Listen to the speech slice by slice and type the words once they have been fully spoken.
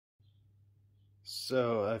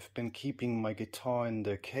So I've been keeping my guitar in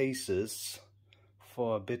the cases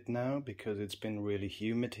for a bit now because it's been really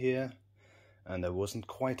humid here and I wasn't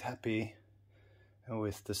quite happy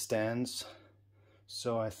with the stands.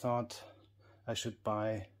 So I thought I should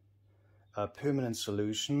buy a permanent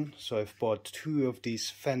solution. So I've bought two of these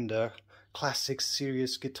Fender classic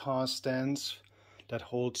series guitar stands that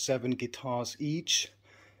hold 7 guitars each,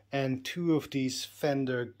 and two of these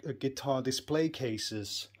Fender guitar display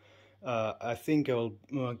cases. I think I'll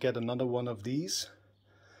get another one of these.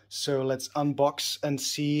 So let's unbox and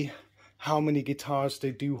see how many guitars they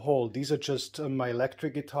do hold. These are just my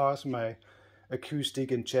electric guitars, my acoustic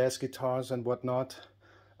and jazz guitars and whatnot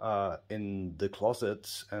in the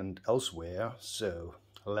closets and elsewhere. So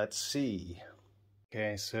let's see.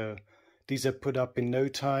 Okay, so these are put up in no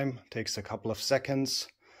time, takes a couple of seconds.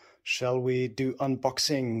 Shall we do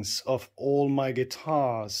unboxings of all my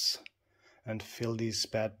guitars and fill these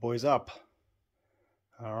bad boys up?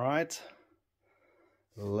 All right,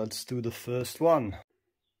 let's do the first one.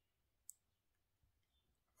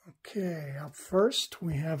 Okay, up first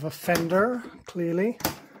we have a Fender, clearly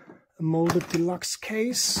a molded deluxe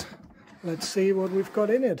case. Let's see what we've got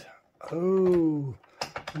in it. Oh,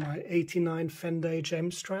 my 89 Fender HM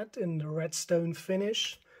Strat in the redstone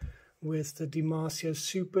finish with the DiMarzio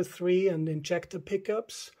Super 3 and injector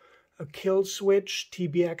pickups, a kill switch,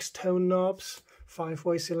 TBX tone knobs,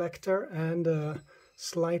 5-way selector, and a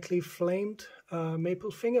slightly flamed maple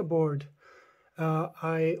fingerboard.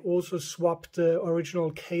 I also swapped the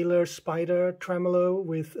original Kahler Spider tremolo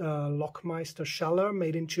with Lockmeister Schaller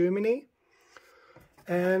made in Germany.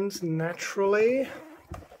 And naturally,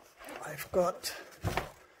 I've got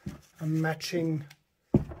a matching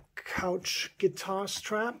couch guitar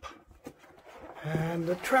strap and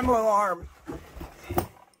a tremolo arm.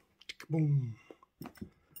 Boom.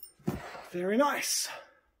 Very nice.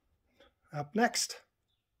 Up next.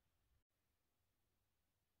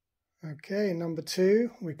 Okay, number 2,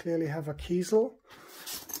 we clearly have a Kiesel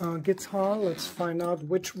guitar. Let's find out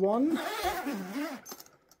which one.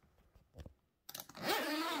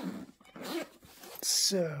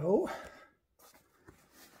 So,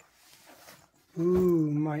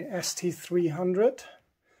 my ST300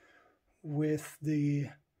 with the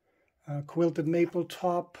quilted maple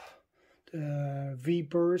top, the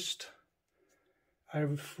V-burst.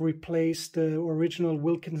 I've replaced the original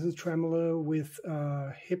Wilkinson tremolo with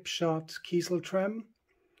Hipshot Kiesel trem.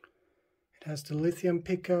 It has the lithium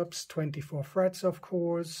pickups, 24 frets of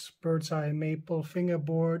course, bird's eye maple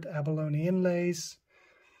fingerboard, abalone inlays,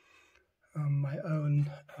 my own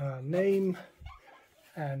name,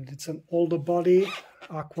 and it's an older body,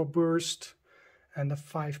 aqua burst, and a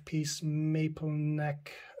 5-piece maple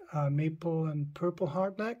neck, maple and purple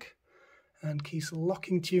hardneck, and Kiesel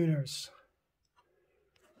locking tuners.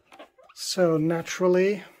 So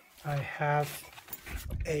naturally, I have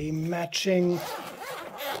a matching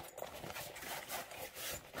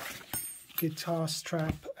guitar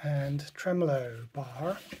strap and tremolo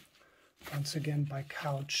bar, once again by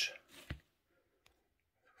Couch,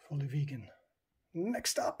 fully vegan.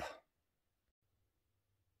 Next up.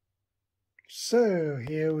 So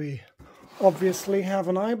here we obviously have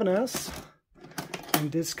an Ibanez,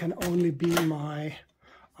 and this can only be my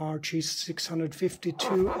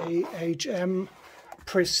RG652 AHM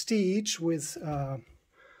Prestige with an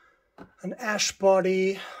ash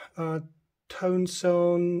body, tone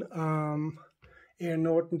zone, Air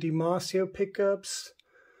Norton DiMarzio pickups,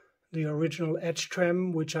 the original edge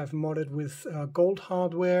trem which I've modded with gold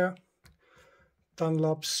hardware,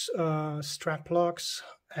 Dunlop's strap locks,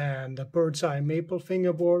 and a bird's eye maple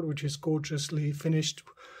fingerboard which is gorgeously finished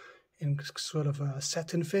in sort of a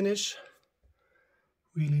satin finish.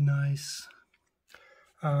 Really nice.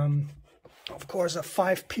 Of course, a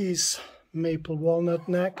 5-piece maple walnut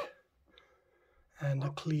neck and a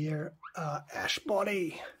clear ash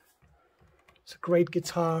body. It's a great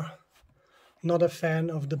guitar. Not a fan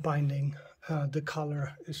of the binding. The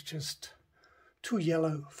color is just too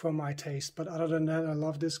yellow for my taste. But other than that, I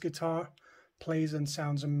love this guitar. Plays and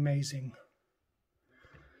sounds amazing.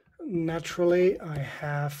 Naturally, I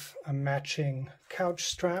have a matching couch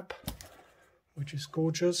strap, which is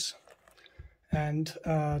gorgeous, and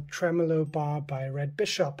a tremolo bar by Red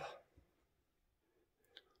Bishop.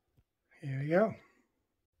 Here we go.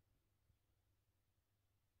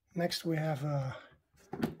 Next we have a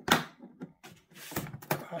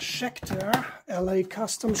Schecter LA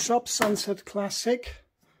Custom Shop Sunset Classic.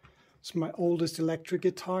 It's my oldest electric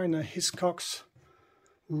guitar in a Hiscox.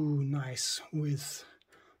 Ooh, nice, with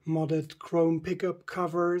modded chrome pickup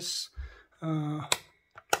covers,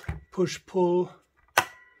 push-pull,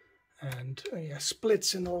 and yeah,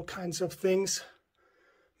 splits and all kinds of things.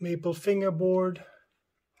 maple fingerboard,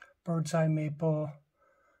 bird's eye maple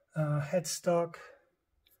headstock,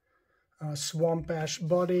 swamp ash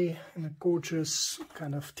body in a gorgeous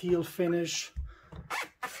kind of teal finish,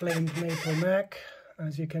 flamed maple neck,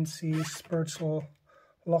 as you can see, Sperzel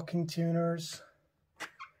locking tuners,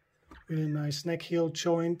 really nice neck heel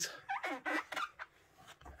joint,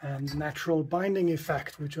 and natural binding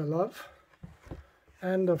effect, which I love.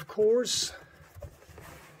 And of course,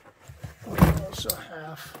 we also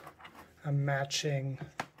have a matching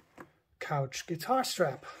couch guitar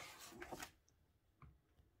strap.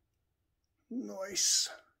 Nice.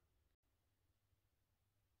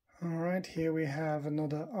 Alright, here we have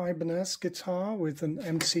another Ibanez guitar with an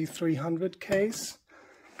MC300 case.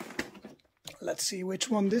 Let's see which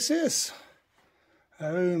one this is.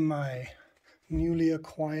 Oh my, newly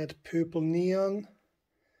acquired purple neon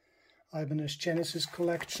Ibanez Genesis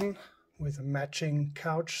collection with a matching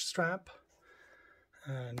couch strap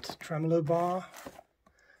and tremolo bar,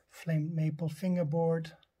 flamed maple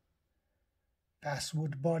fingerboard,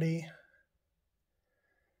 basswood body,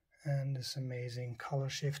 and this amazing color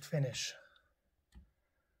shift finish.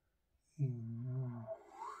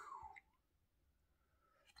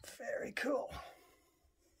 Very cool.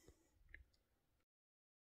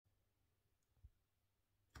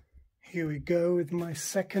 Here we go with my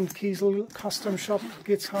second Kiesel custom shop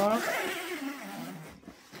guitar.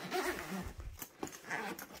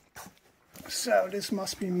 So this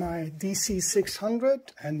must be my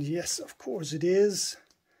DC600, and yes, of course it is.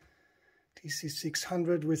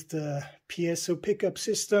 DC600 with the piezo pickup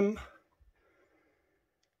system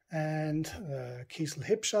and Kiesel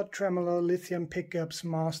hipshot tremolo, lithium pickups,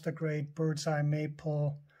 master grade, bird's eye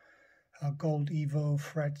maple, gold Evo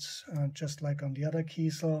frets, just like on the other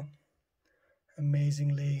Kiesel.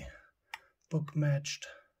 Amazingly book matched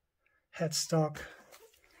headstock,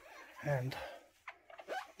 and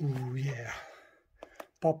ooh yeah,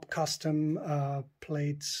 Bob custom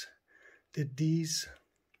plates did these.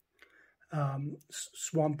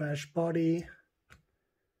 Swamp ash body,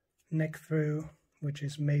 neck through, which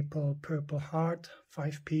is maple purple heart,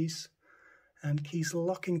 5-piece, and Kiesel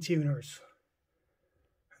locking tuners.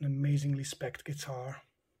 An amazingly spec'd guitar.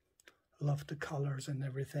 Love the colors and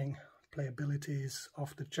everything. Playability is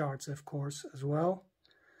off the charts, of course, as well.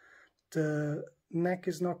 The neck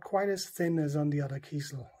is not quite as thin as on the other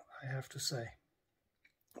Kiesel, I have to say,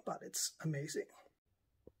 but it's amazing.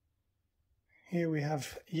 Here we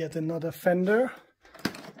have yet another Fender.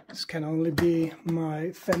 This can only be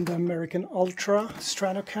my Fender American Ultra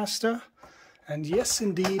Stratocaster. And yes,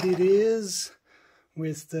 indeed it is,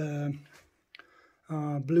 with the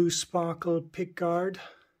blue sparkle pickguard.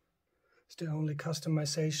 It's the only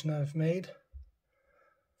customization I've made.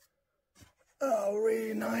 Oh,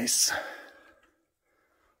 really nice.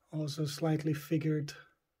 Also slightly figured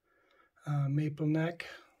maple neck.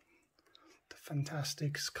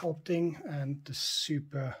 Fantastic sculpting and the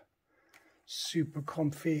super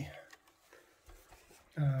comfy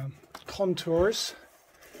contours,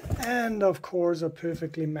 and of course a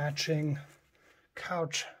perfectly matching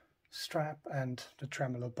couch strap and the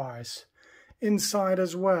tremolo bars inside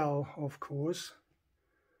as well, of course.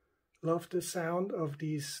 Love the sound of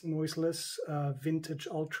these noiseless vintage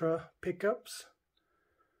Ultra pickups.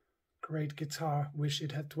 Great guitar. Wish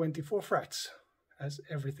it had 24 frets, as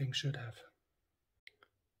everything should have.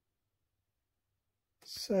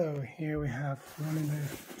 So here we have one in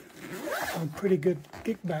a pretty good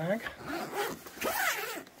gig bag.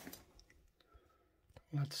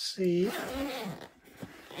 Let's see.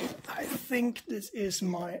 I think this is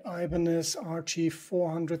my Ibanez RG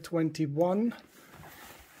 421.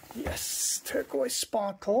 Yes, turquoise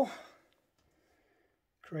sparkle.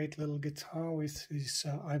 Great little guitar with these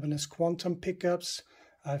Ibanez Quantum pickups.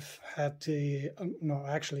 I've had the, no,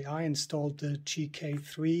 actually I installed the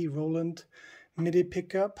GK3 Roland MIDI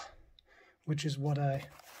pickup, which is what I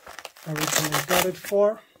originally got it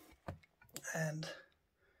for. And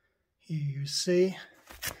here you see,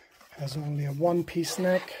 has only a 1-piece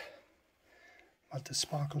neck, but the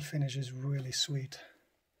sparkle finish is really sweet,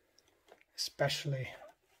 especially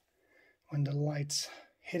when the lights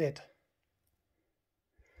hit it.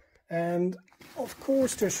 And of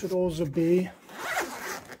course there should also be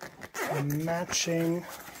a matching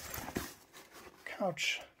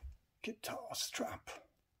couch guitar strap.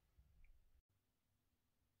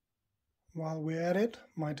 While we're at it,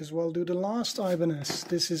 might as well do the last Ibanez.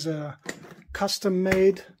 This is a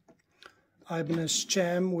custom-made Ibanez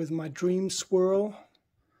Jam with my Dream Swirl.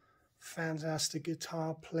 Fantastic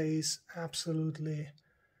guitar, plays absolutely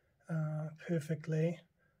perfectly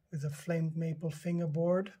with a flamed maple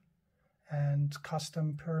fingerboard and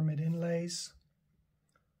custom pyramid inlays.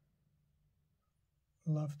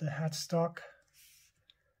 Love the headstock.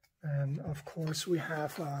 And of course we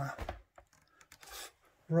have a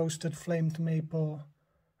roasted flamed maple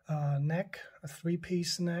neck, a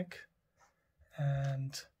 3-piece neck,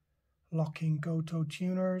 and locking Goto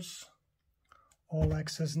tuners, all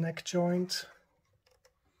access neck joint.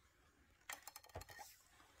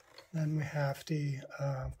 Then we have the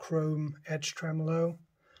chrome edge tremolo,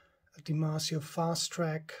 a DiMarzio Fast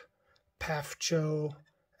Track, Pafcho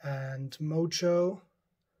and Mojo,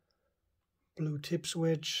 blue tip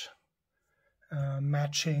switch,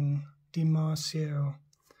 matching DiMarzio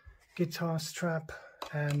guitar strap,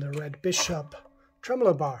 and a red Bishop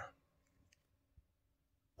tremolo bar.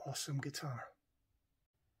 Awesome guitar.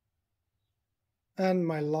 And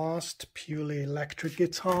my last purely electric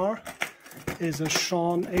guitar is a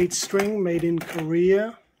Sean 8-string made in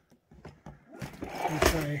Korea,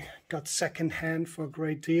 which I got second-hand for a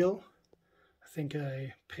great deal. I think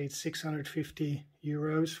I paid 650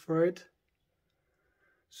 euros for it.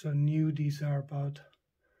 So new, these are about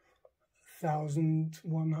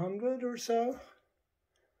 1,100 or so.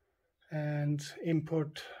 And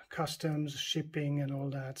import, customs, shipping and all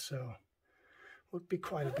that, so would be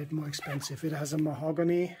quite a bit more expensive. It has a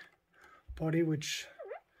mahogany body, which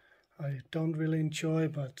I don't really enjoy,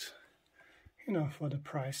 but you know, for the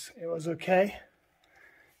price it was okay.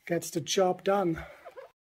 Gets the job done.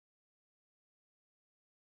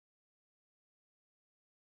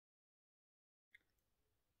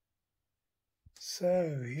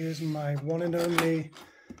 So here's my one and only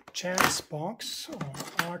jazz box or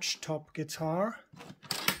archtop guitar.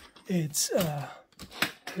 It's a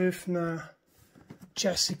Höfner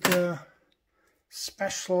Jessica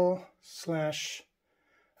special slash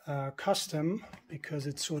custom, because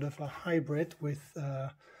it's sort of a hybrid with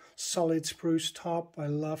a solid spruce top. I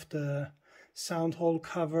love the sound hole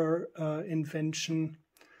cover invention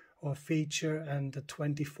or feature, and the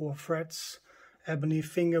 24 frets, ebony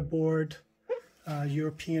fingerboard,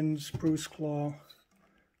 European spruce claw,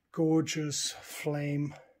 gorgeous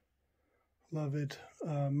flame, love it,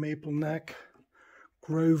 maple neck,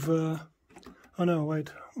 Grover, oh no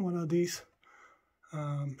wait, what are these,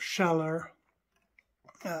 Schaller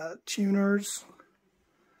tuners.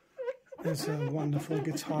 It's a wonderful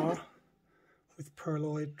guitar with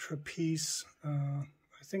pearloid trapeze, I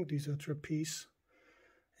think these are trapeze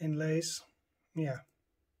inlays, yeah,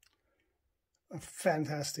 a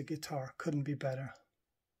fantastic guitar, couldn't be better.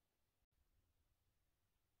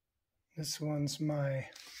 This one's my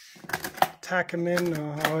Takemin,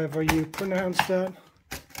 or however you pronounce that,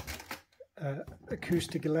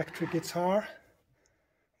 acoustic electric guitar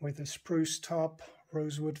with a spruce top,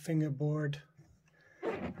 rosewood fingerboard.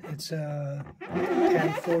 It's a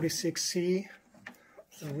 1046C,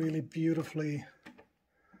 it's a really beautifully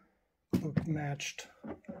book-matched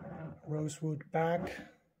rosewood back,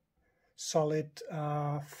 solid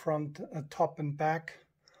front, top and back,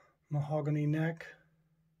 mahogany neck.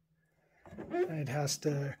 It has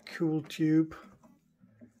the cool tube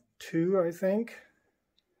 2, I think.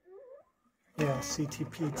 Yeah,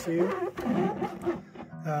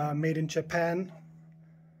 CTP2. Made in Japan.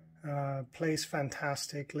 Plays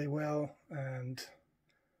fantastically well, and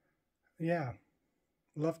yeah,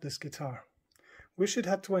 love this guitar. Wish it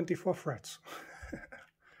had 24 frets.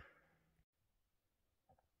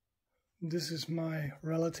 This is my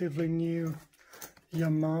relatively new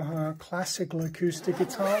Yamaha classical acoustic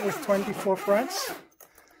guitar with 24 frets.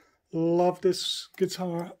 Love this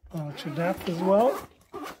guitar to death as well.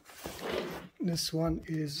 This one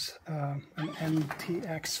is an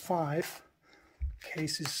MTX5.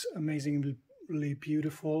 Case is amazingly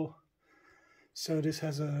beautiful. So this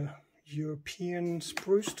has a European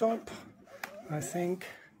spruce top, I think,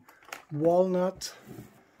 walnut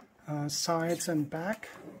sides and back.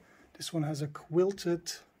 This one has a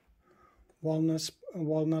quilted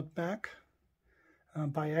walnut back,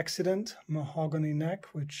 by accident, mahogany neck,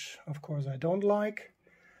 which of course I don't like,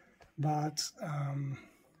 but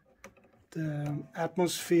the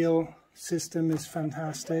atmosphere system is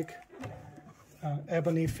fantastic.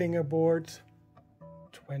 Ebony fingerboard,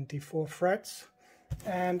 24 frets,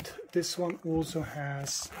 and this one also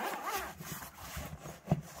has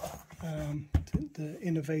the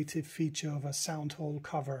innovative feature of a sound hole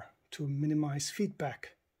cover to minimize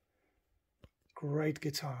feedback. Great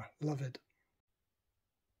guitar, love it.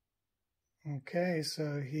 Okay,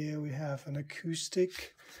 so here we have an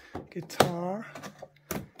acoustic guitar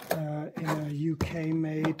in a UK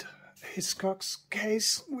made Hiscox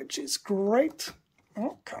case, which is great.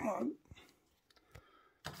 Oh, come on.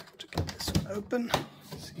 To get this one open,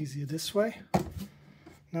 it's easier this way.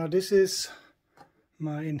 Now this is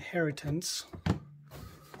my inheritance.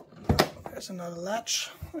 there's another latch.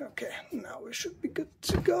 Okay, now we should be good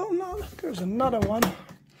to go. Now there's another one.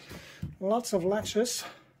 Lots of latches.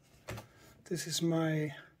 This is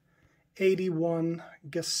my 81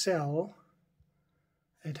 Gazelle.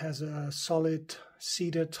 It has a solid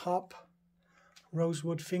cedar top,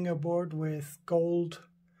 rosewood fingerboard with gold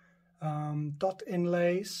dot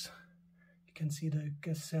inlays. You can see the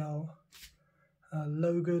Gazelle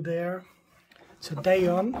logo there. It's a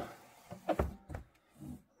Dayon.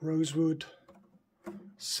 Rosewood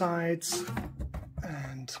sides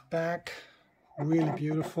and back, really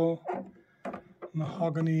beautiful.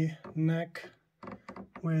 Mahogany neck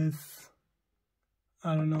with,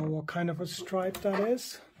 I don't know what kind of a stripe that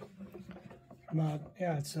is, but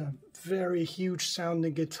yeah, it's a very huge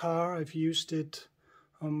sounding guitar. I've used it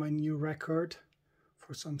on my new record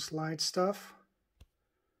for some slide stuff.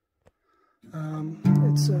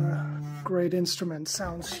 It's a great instrument,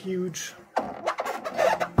 sounds huge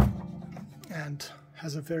and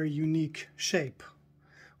has a very unique shape,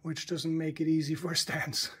 which doesn't make it easy for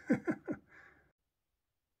stands.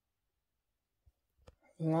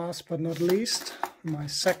 Last but not least, my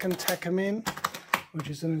second Takamine, which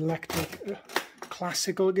is an electric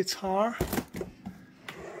classical guitar,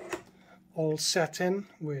 all satin,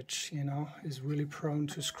 which, you know, is really prone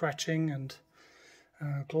to scratching and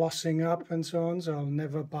glossing up and so on, so I'll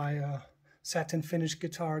never buy a satin finished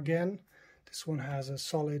guitar again. This one has a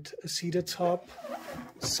solid cedar top,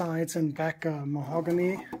 sides and back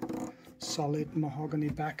mahogany, solid mahogany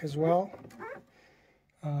back as well,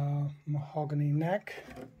 mahogany neck.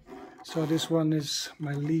 So this one is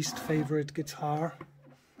my least favorite guitar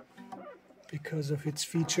because of its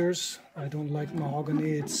features. I don't like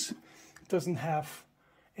mahogany. It doesn't have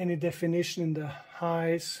any definition in the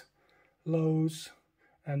highs, lows,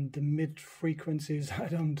 and the mid frequencies. I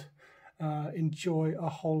don't enjoy a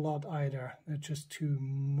whole lot either. They're just too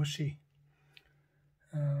mushy.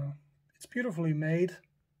 It's beautifully made,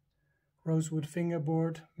 rosewood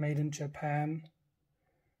fingerboard, made in Japan,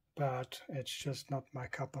 but it's just not my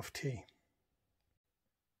cup of tea.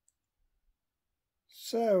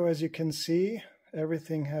 So as you can see,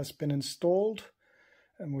 everything has been installed,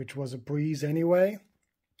 and which was a breeze anyway,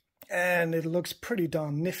 and it looks pretty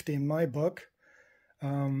darn nifty in my book.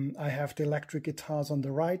 I have the electric guitars on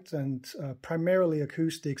the right and primarily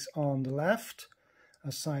acoustics on the left,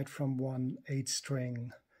 aside from one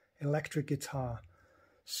 8-string electric guitar.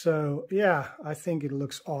 So yeah, I think it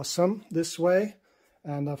looks awesome this way,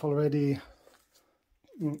 and I've already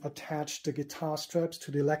attached the guitar straps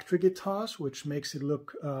to the electric guitars, which makes it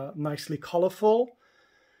look nicely colorful.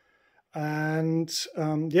 And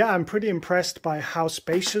yeah, I'm pretty impressed by how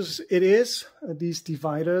spacious it is. These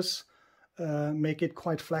dividers make it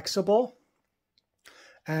quite flexible,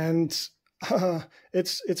 and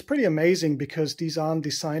it's pretty amazing because these aren't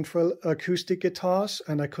designed for acoustic guitars,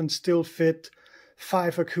 and I can still fit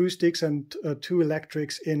 5 acoustics and 2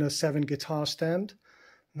 electrics in a 7 guitar stand.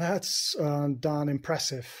 That's darn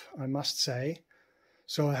impressive, I must say.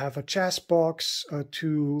 So I have a jazz box,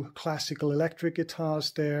 2 classical electric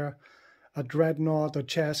guitars there, a dreadnought, a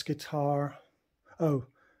jazz guitar, oh,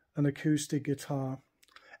 an acoustic guitar.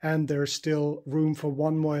 And there's still room for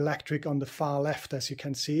 1 more electric on the far left, as you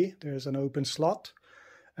can see. There's an open slot,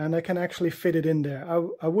 and I can actually fit it in there.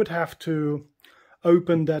 I would have to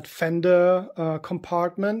open that Fender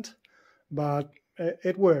compartment, but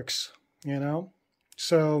it works, you know.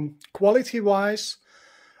 So quality-wise,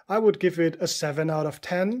 I would give it a 7 out of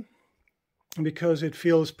 10 because it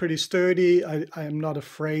feels pretty sturdy. I am not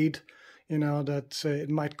afraid, you know, that it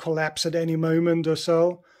might collapse at any moment or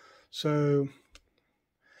so. So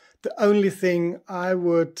the only thing I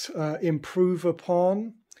would improve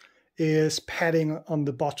upon is padding on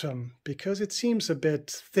the bottom, because it seems a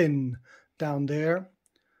bit thin down there.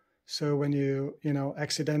 So when you know,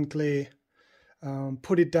 accidentally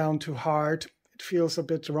put it down too hard, it feels a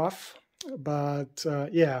bit rough. But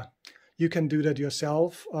yeah, you can do that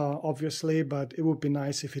yourself, obviously, but it would be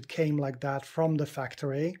nice if it came like that from the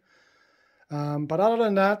factory. But other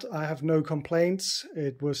than that, I have no complaints.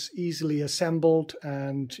 It was easily assembled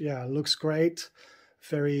and yeah, looks great.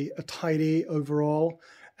 Very tidy overall.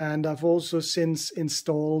 And I've also since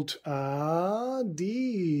installed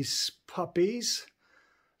these puppies,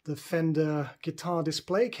 the Fender guitar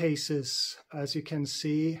display cases. As you can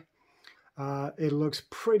see, it looks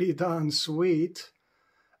pretty darn sweet.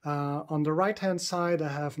 On the right hand side, I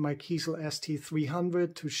have my Kiesel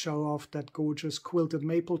ST300 to show off that gorgeous quilted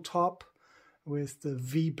maple top with the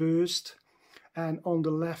V-boost, and on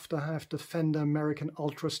the left I have the Fender American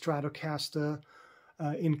Ultra Stratocaster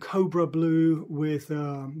in Cobra Blue with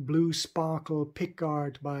a blue sparkle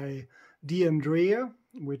pickguard by DMDreer,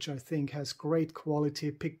 which I think has great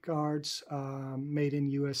quality pick guards made in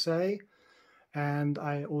USA. And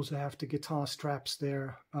I also have the guitar straps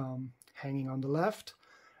there hanging on the left.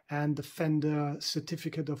 And the Fender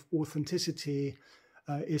certificate of authenticity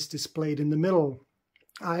is displayed in the middle.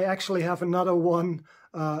 I actually have another one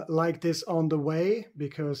like this on the way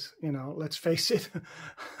because, you know, let's face it,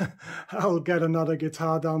 I'll get another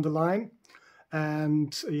guitar down the line.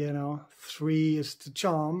 And, you know, 3 is the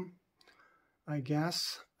charm, I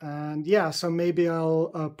guess. And yeah, so maybe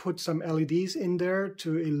I'll put some LEDs in there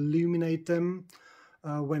to illuminate them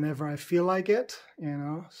whenever I feel like it, you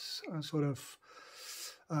know, sort of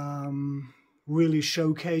really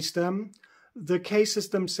showcase them. The cases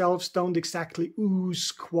themselves don't exactly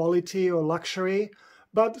ooze quality or luxury,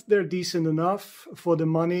 but they're decent enough for the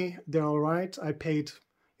money. They're all right. I paid,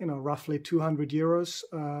 you know, roughly 200 euros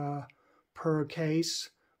per case,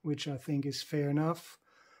 which I think is fair enough.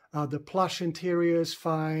 The plush interior is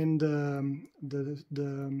fine.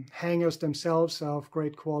 The hangers themselves are of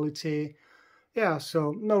great quality. Yeah,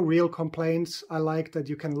 so no real complaints. I like that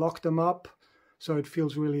you can lock them up, so it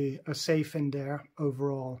feels really safe in there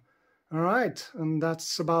overall. All right, and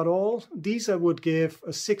that's about all. These I would give a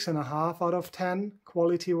 6.5 out of 10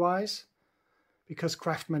 quality-wise, because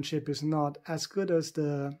craftsmanship is not as good as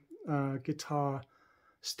the guitar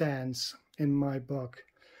stands in my book.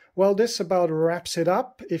 Well, this about wraps it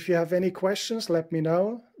up. If you have any questions, let me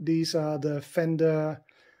know. These are the Fender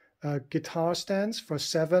guitar stands for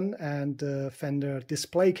 7 and the Fender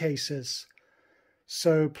display cases.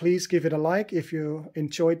 So please give it a like if you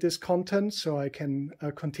enjoyed this content, so I can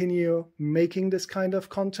continue making this kind of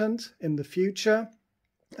content in the future.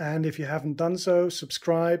 And if you haven't done so,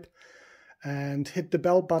 subscribe and hit the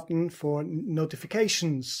bell button for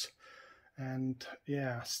notifications. And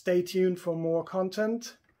yeah, stay tuned for more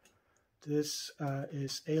content. This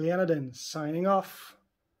is Alienadin signing off.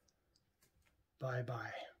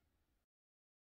 Bye-bye.